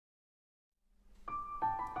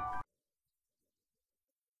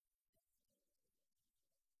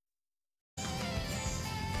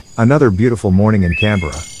Another beautiful morning in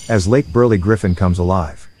Canberra, as Lake Burley Griffin comes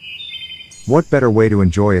alive. What better way to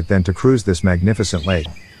enjoy it than to cruise this magnificent lake?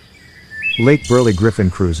 Lake Burley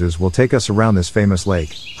Griffin Cruises will take us around this famous lake,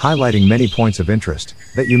 highlighting many points of interest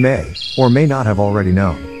that you may or may not have already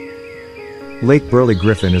known. Lake Burley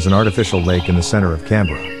Griffin is an artificial lake in the center of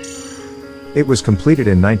Canberra. It was completed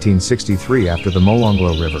in 1963 after the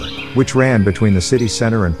Molonglo River, which ran between the city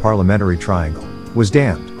center and Parliamentary Triangle, was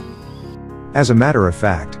dammed. As a matter of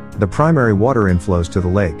fact, the primary water inflows to the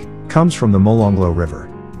lake comes from the Molonglo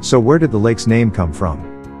River. So where did the lake's name come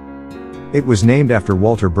from? It was named after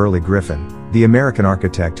Walter Burley Griffin, the American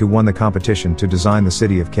architect who won the competition to design the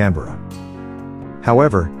city of Canberra.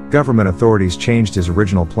 However, government authorities changed his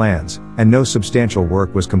original plans, and no substantial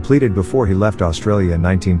work was completed before he left Australia in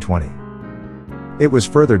 1920. It was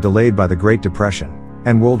further delayed by the Great Depression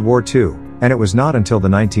and World War II, and it was not until the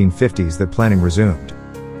 1950s that planning resumed.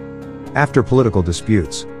 After political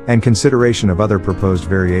disputes and consideration of other proposed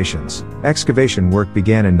variations, excavation work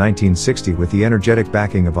began in 1960 with the energetic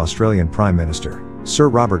backing of Australian Prime Minister, Sir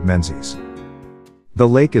Robert Menzies. The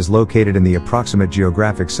lake is located in the approximate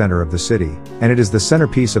geographic center of the city, and it is the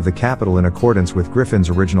centerpiece of the capital in accordance with Griffin's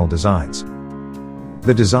original designs.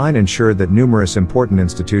 The design ensured that numerous important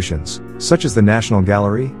institutions, such as the National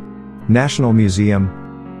Gallery, National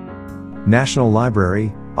Museum, National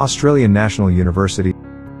Library, Australian National University,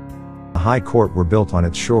 the High Court were built on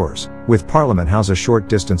its shores, with Parliament House a short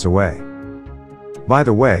distance away. By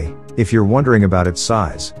the way, if you're wondering about its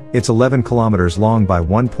size, it's 11 kilometers long by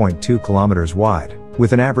 1.2 kilometers wide,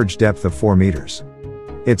 with an average depth of 4 meters.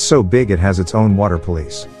 It's so big it has its own water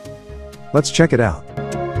police. Let's check it out.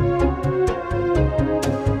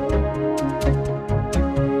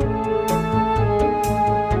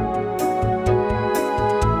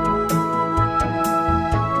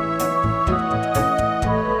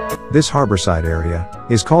 This harborside area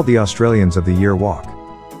is called the Australians of the Year Walk.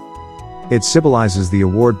 It symbolizes the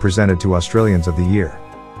award presented to Australians of the Year.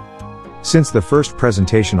 Since the first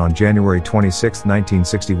presentation on January 26,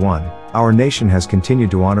 1961, our nation has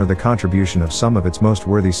continued to honor the contribution of some of its most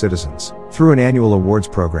worthy citizens through an annual awards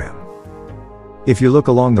program. If you look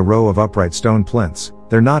along the row of upright stone plinths,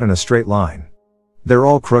 they're not in a straight line. They're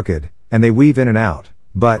all crooked, and they weave in and out,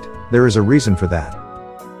 but there is a reason for that.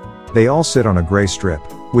 They all sit on a gray strip,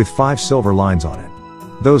 with 5 silver lines on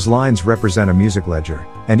it. Those lines represent a music ledger,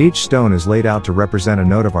 and each stone is laid out to represent a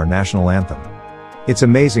note of our national anthem. It's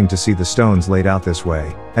amazing to see the stones laid out this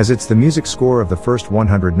way, as it's the music score of the first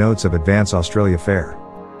 100 notes of Advance Australia Fair.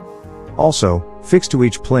 Also, fixed to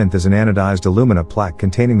each plinth is an anodized alumina plaque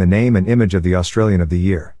containing the name and image of the Australian of the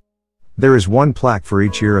Year. There is one plaque for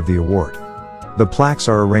each year of the award. The plaques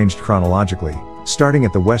are arranged chronologically, starting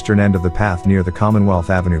at the western end of the path near the Commonwealth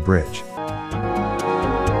Avenue Bridge.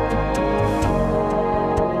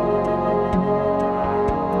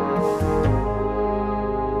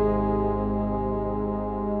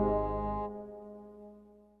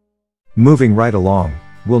 Moving right along,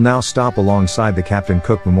 we'll now stop alongside the Captain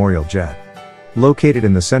Cook Memorial Jet. Located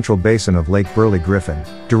in the central basin of Lake Burley Griffin,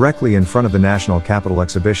 directly in front of the National Capital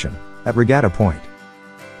Exhibition, at Regatta Point.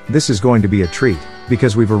 This is going to be a treat,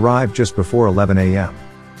 because we've arrived just before 11 a.m.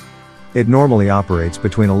 It normally operates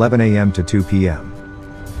between 11 a.m. to 2 p.m.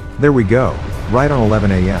 There we go, right on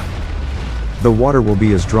 11 a.m. The water will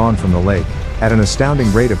be drawn from the lake, at an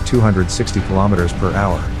astounding rate of 260 kilometers per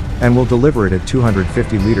hour, and will deliver it at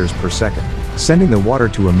 250 liters per second, sending the water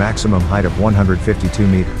to a maximum height of 152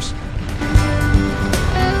 meters.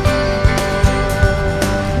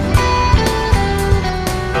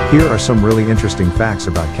 Here are some really interesting facts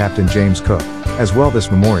about Captain James Cook, as well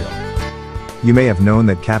this memorial. You may have known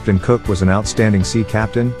that Captain Cook was an outstanding sea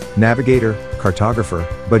captain, navigator, cartographer,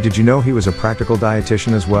 but did you know he was a practical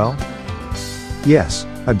dietitian as well? Yes,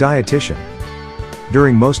 a dietitian.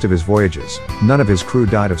 During most of his voyages, none of his crew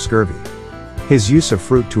died of scurvy. His use of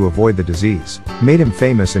fruit to avoid the disease made him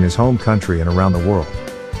famous in his home country and around the world.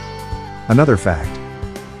 Another fact.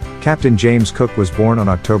 Captain James Cook was born on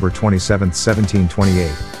October 27,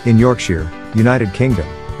 1728, in Yorkshire, United Kingdom,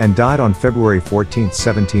 and died on February 14,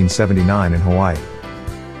 1779 in Hawaii.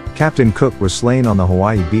 Captain Cook was slain on the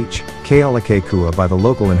Hawaii beach, Kealakekua, by the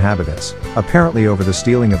local inhabitants, apparently over the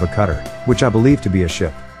stealing of a cutter, which I believe to be a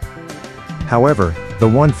ship. However, the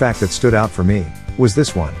one fact that stood out for me was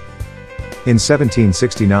this one. In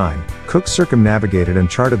 1769, Cook circumnavigated and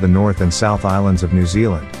charted the North and South Islands of New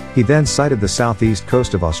Zealand. He then sighted the southeast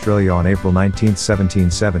coast of Australia on April 19,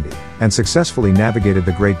 1770, and successfully navigated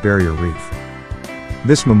the Great Barrier Reef.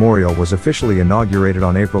 This memorial was officially inaugurated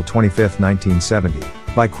on April 25, 1970,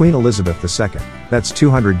 By Queen Elizabeth II. That's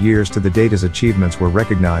 200 years to the date his achievements were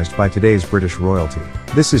recognized by today's British royalty.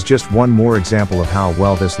 This is just one more example of how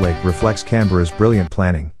well this lake reflects Canberra's brilliant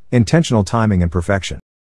planning, intentional timing and perfection.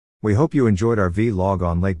 We hope you enjoyed our vlog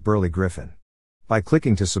on Lake Burley Griffin. By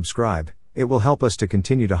clicking to subscribe, it will help us to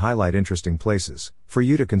continue to highlight interesting places for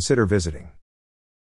you to consider visiting.